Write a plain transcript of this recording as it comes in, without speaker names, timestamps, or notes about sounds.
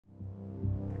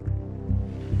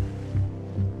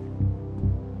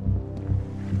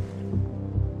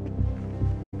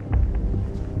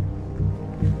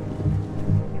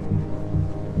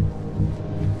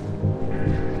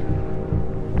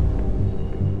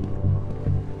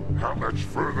How much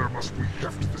further must we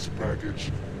heft this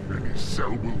baggage? Any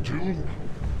cell will do?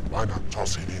 Why not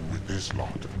toss it in with this lot?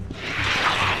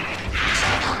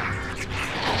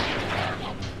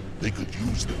 They could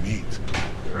use the meat.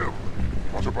 Well,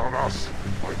 what about us?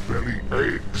 My belly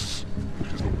aches.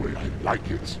 It is the way I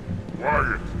like it.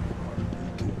 Quiet!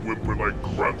 To whimper like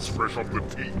grunts fresh off the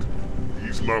teat.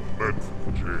 He's not meant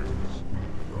for jails.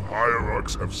 The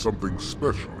hierarchs have something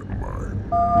special in mind.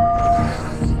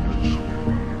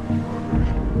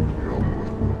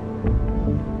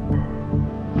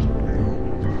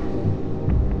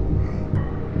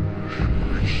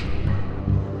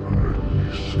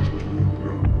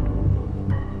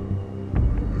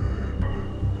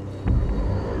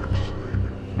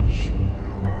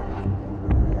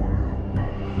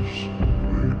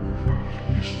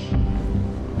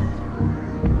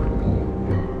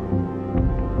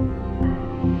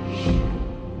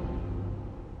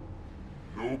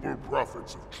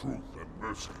 Prophets of truth and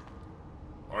mercy,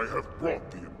 I have brought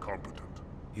the incompetent.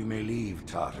 You may leave,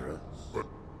 Tartarus. But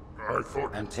I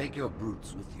thought... And take your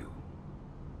brutes with you.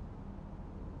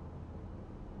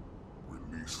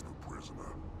 Release the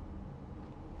prisoner.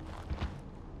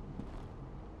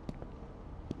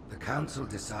 The Council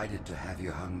decided to have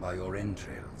you hung by your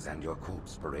entrails and your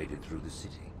corpse paraded through the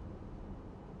city.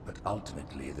 But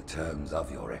ultimately, the terms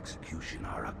of your execution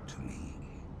are up to me.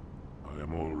 I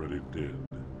am already dead.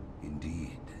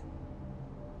 Indeed.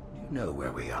 You know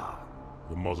where we are.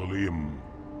 The mausoleum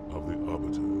of the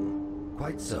Arbiter.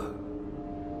 Quite so.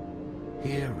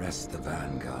 Here rests the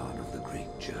vanguard of the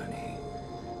great journey.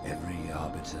 Every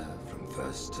Arbiter from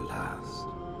first to last.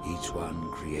 Each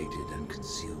one created and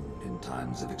consumed in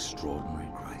times of extraordinary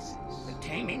crisis. The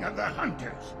taming of the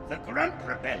Hunters, the Grunt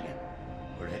Rebellion.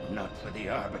 Were it not for the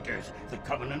Arbiters, the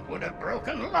Covenant would have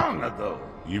broken long ago.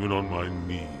 Even on my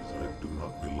knees, I do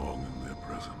not belong in their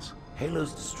presence.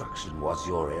 Halo's destruction was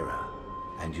your error,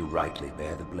 and you rightly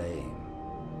bear the blame.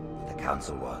 But the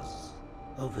Council was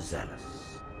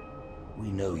overzealous. We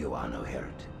know you are no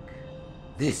heretic.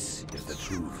 This is the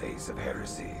true face of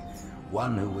heresy.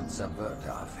 One who would subvert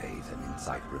our faith and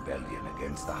incite rebellion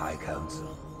against the High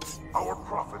Council. Our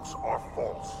prophets are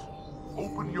false.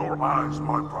 Open your eyes,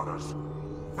 my brothers.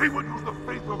 They would use the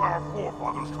faith of our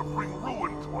forefathers to bring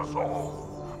ruin to us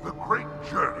all. The great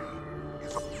journey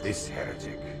is a... This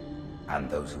heretic, and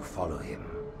those who follow him,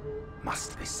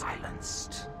 must be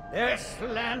silenced. Their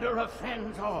slander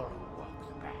offends all who walk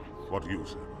the path. What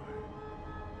use am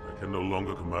I? I can no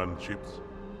longer command ships,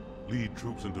 lead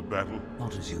troops into battle.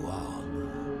 Not as you are,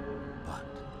 but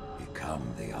become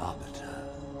the Arbiter.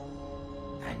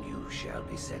 And you shall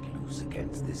be set loose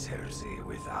against this heresy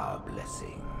with our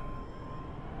blessing.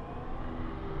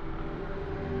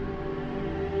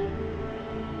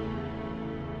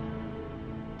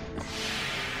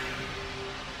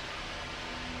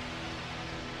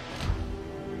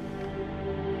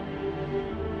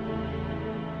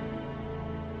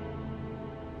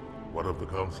 What of the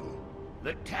Council?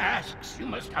 The tasks you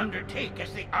must undertake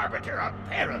as the Arbiter are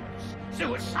perilous,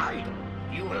 suicidal.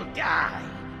 You will die,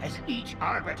 as each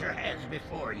Arbiter has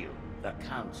before you. The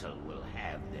Council will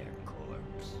have their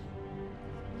corpse.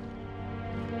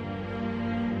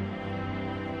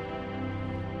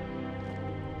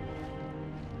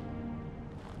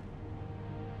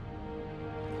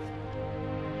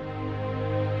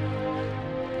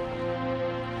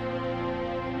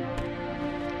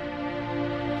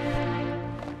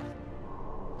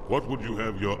 What would you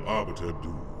have your Arbiter do?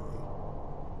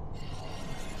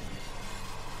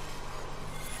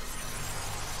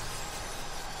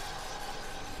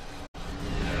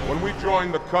 When we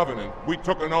joined the Covenant, we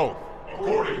took an oath.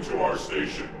 According to our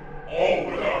station, all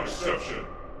without exception.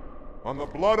 On the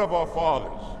blood of our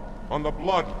fathers, on the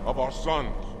blood of our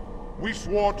sons, we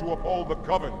swore to uphold the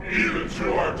Covenant. Even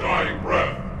to our dying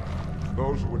breath.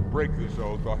 Those who would break this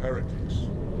oath are heretics,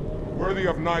 worthy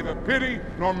of neither pity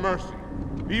nor mercy.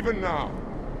 Even now,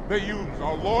 they use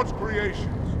our Lord's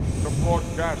creations to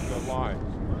broadcast their lies.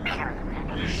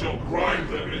 We shall grind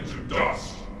them into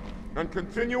dust. And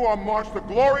continue our march to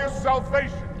glorious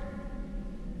salvation.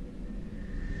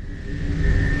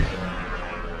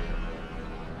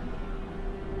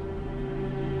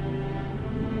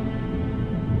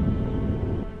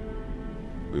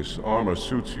 This armor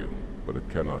suits you, but it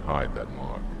cannot hide that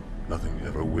mark. Nothing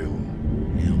ever will.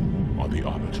 You are the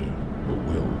Arbiter. The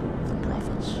will of the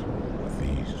prophets. But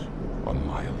these are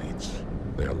my elites.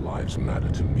 Their lives matter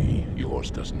to me,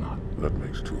 yours does not. That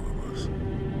makes two of us.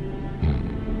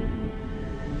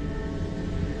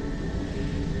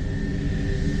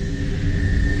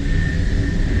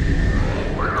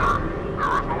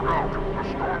 There is no doubt the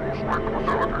storm will strike the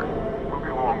facility. We'll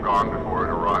be long gone before it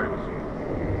arrives.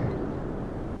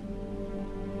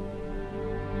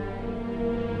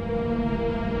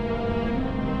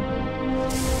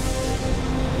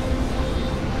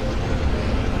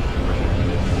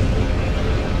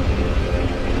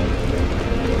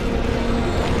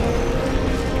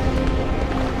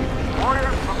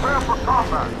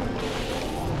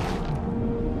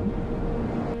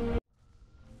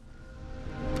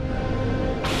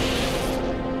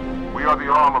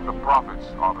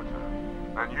 Arbiter,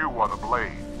 and you are the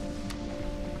blade.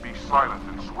 Be silent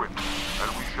and swift,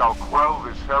 and we shall quell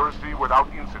this heresy without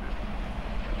incident.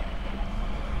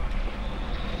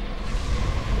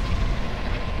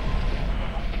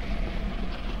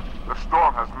 The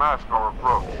storm has masked our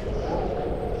approach,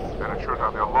 and it should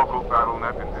have their local battle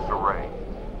net in disarray.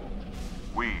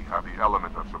 We have the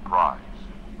element of surprise,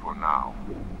 for now.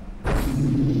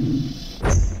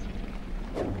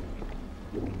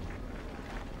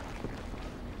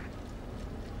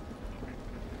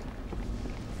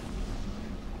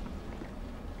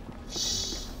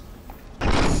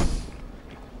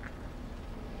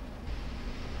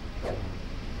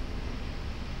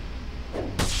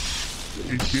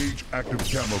 Engage active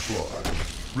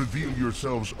camouflage. Reveal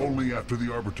yourselves only after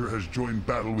the Arbiter has joined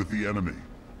battle with the enemy.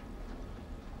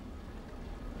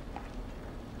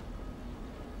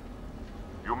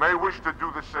 You may wish to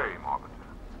do the same, Arbiter.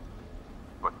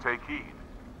 But take heed.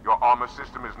 Your armor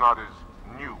system is not as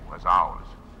new as ours.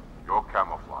 Your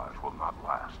camouflage will not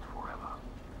last forever.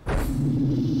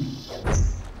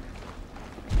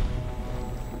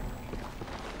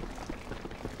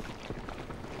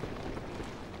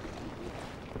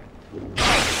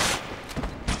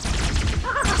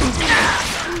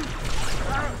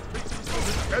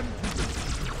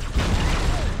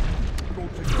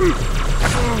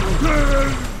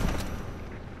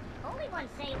 Only one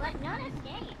say, let none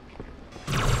escape.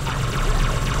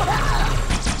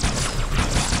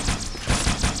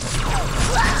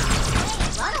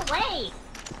 Hey, run away!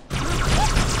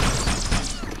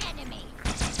 Enemy!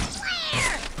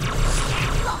 Where?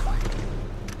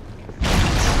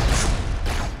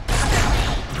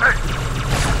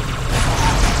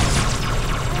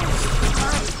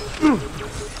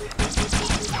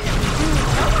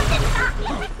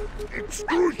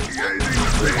 Excruciating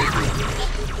pain!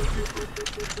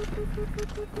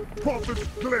 Profit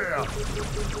clear!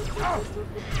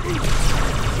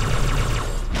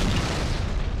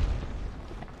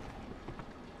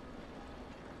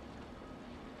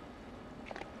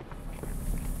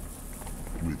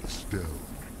 With stealth.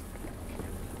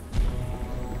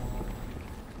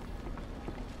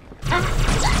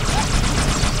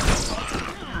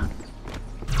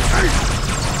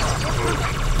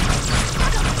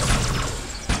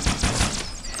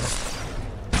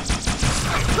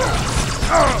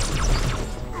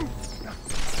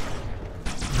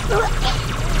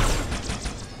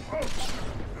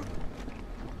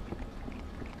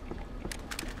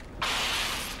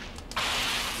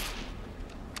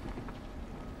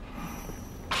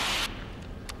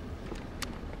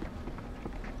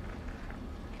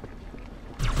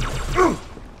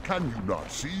 Can you not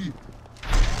see?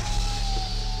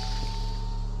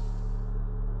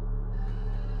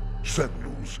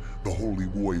 Sentinels, the holy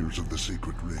warriors of the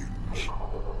sacred rings.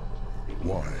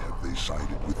 Why have they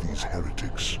sided with these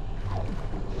heretics?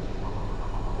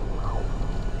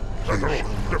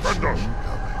 Sentinels, defend us!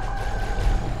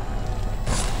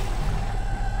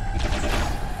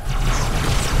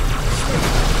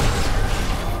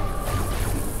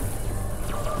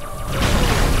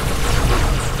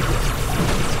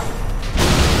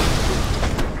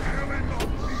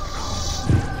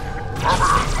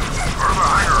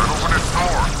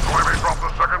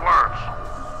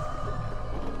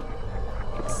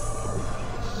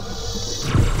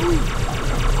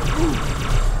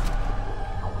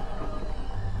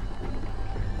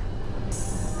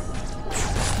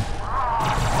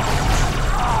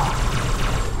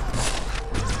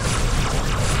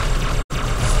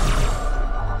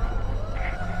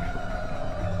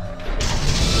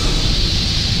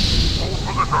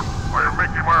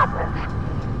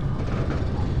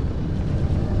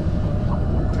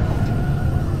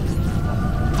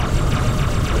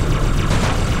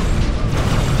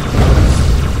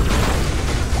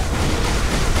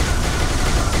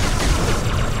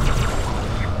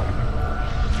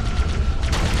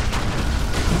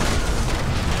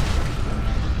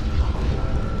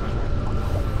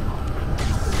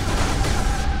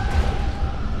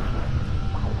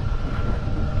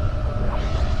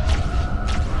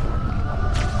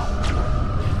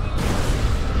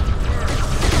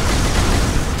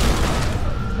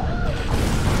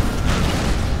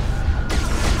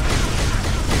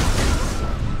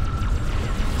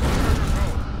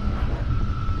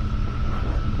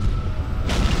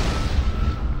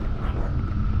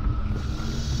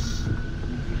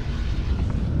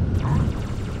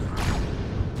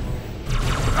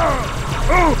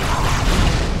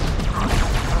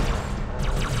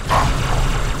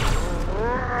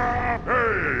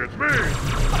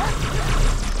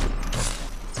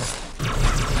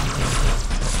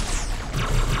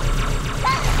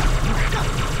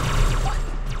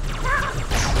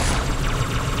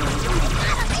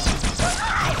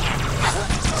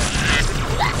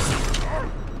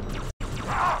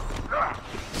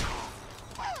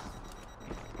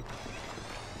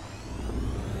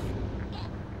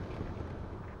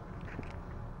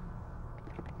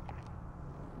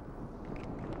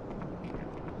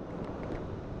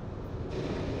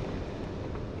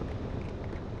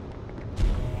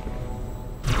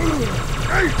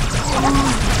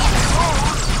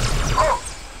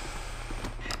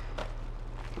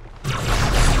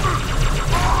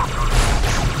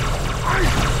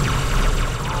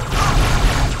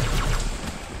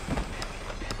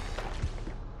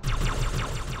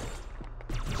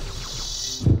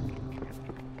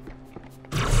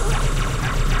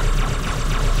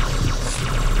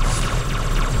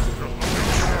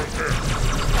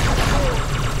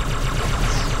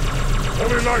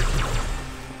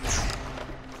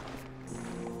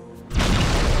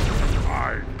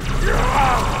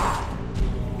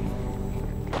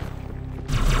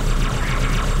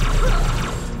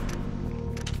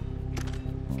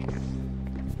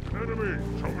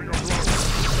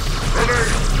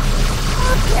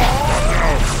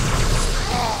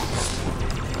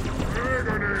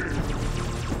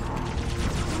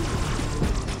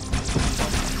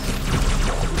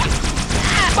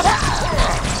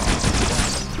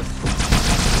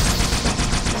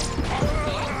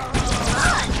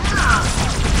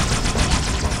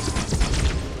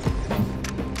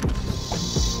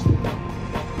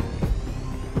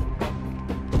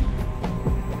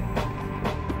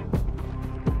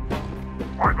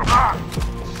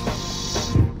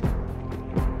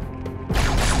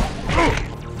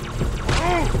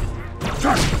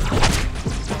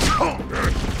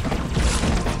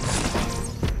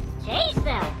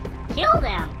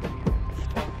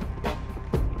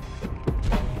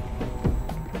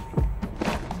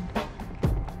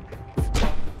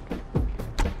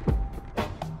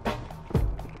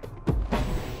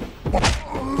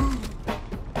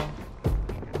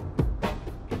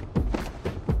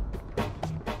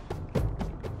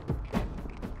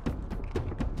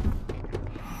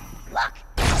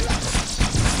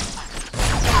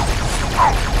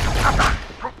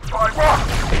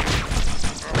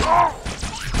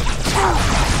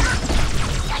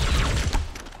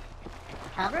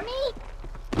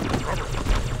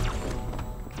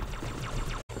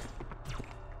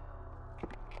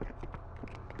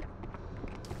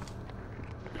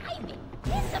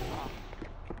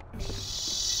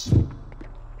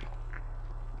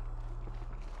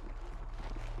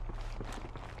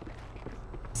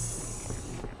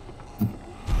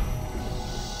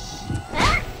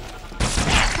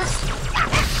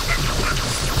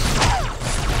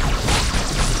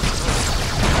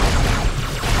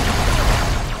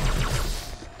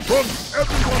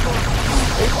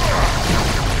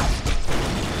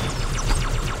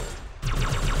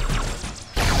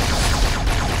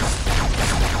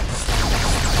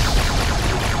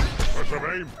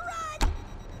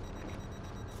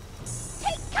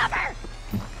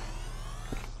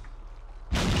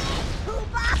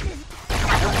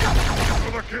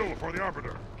 kill for the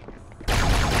Arbiter.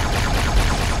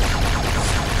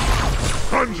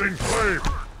 Cleansing flame!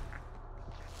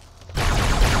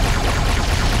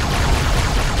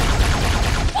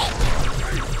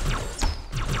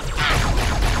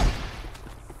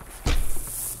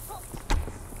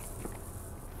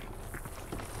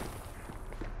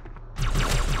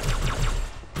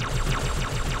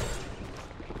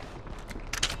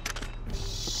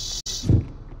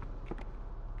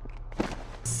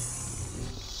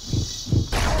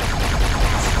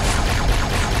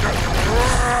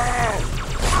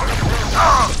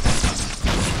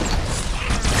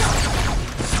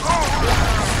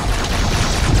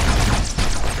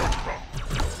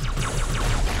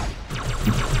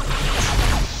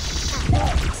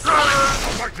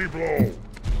 Blow.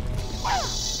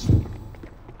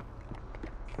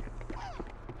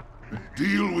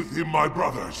 Deal with him, my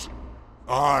brothers.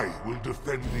 I will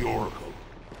defend the Oracle.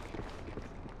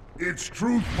 Its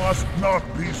truth must not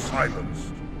be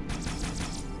silenced.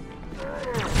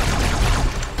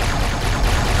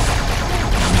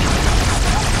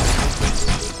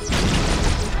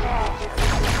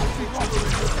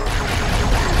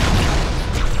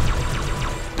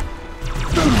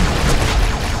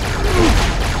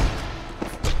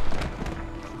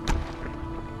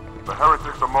 The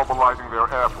heretics are mobilizing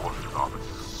their air forces, Arbiter.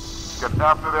 Get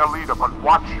after their leader, but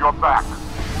watch your back.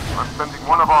 I'm sending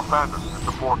one of our bandits to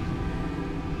support you.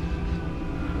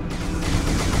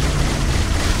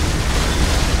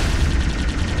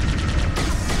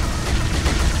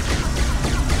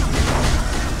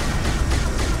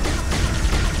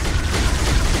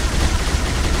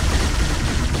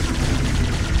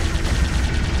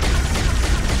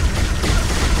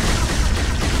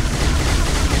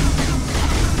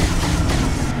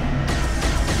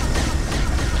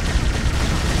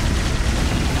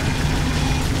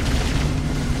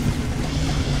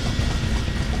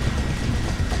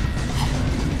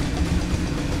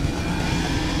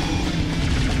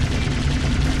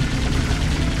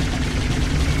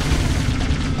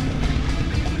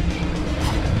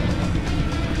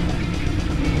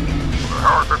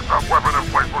 Heretics have weapon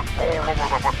emplacements all over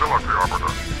the facility,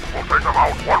 Arbiter. We'll take them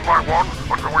out one by one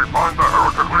until we find the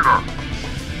heretic leader.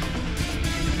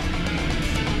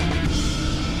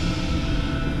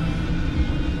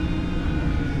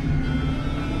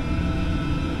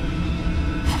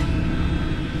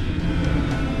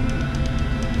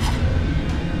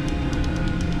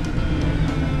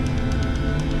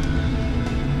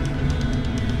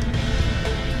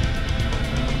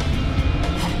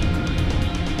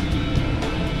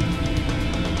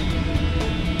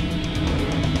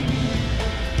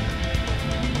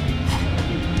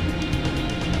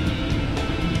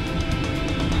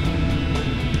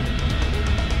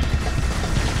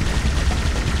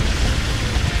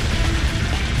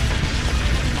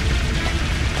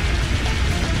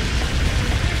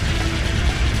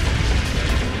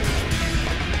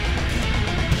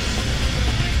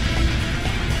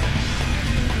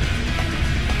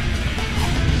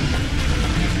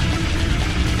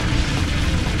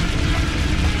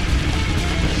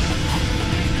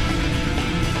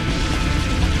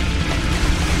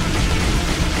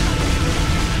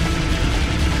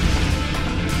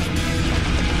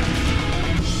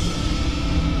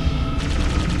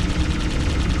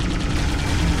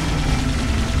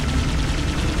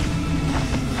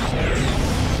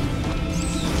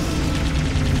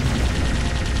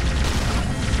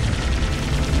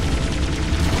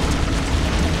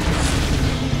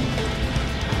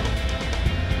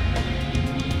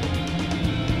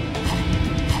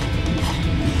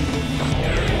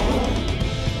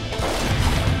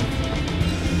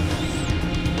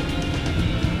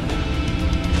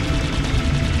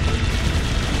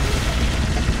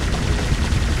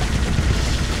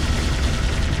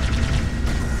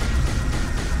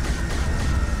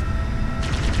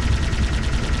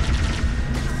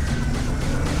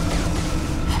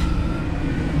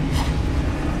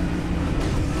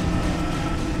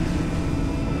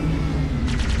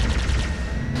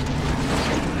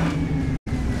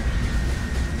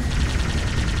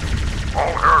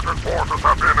 Forces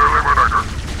have been eliminated.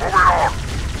 Moving on.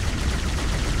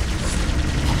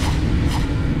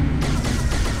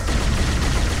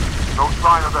 No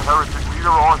sign of the heretic leader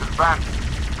or his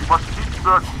bandits. We must keep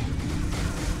searching.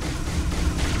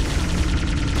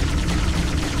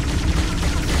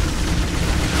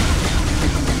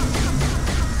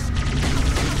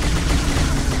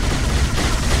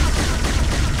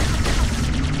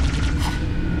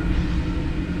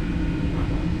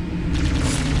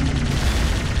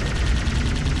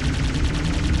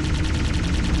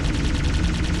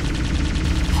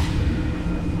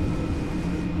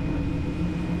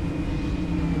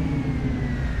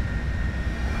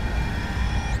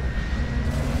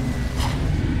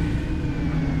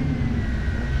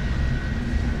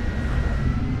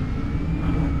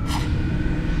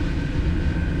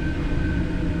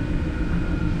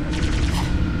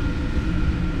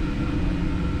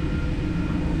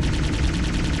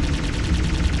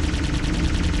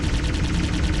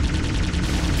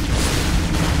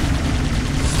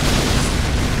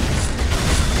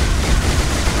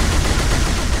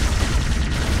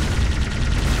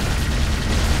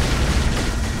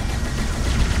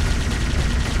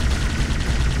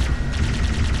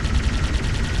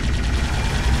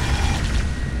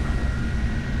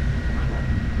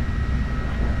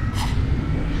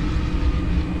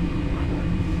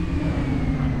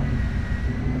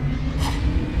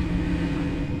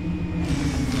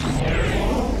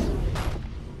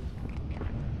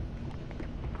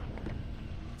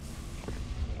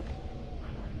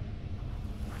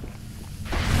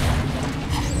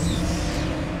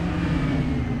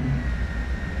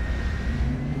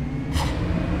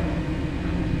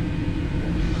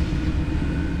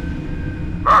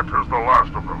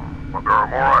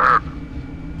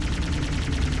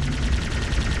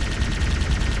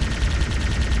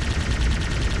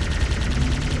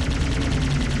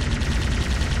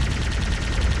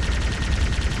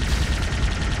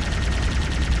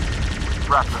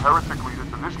 track the heretic leader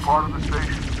to this part of the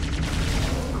station.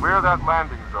 Clear that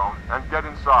landing zone and get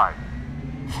inside.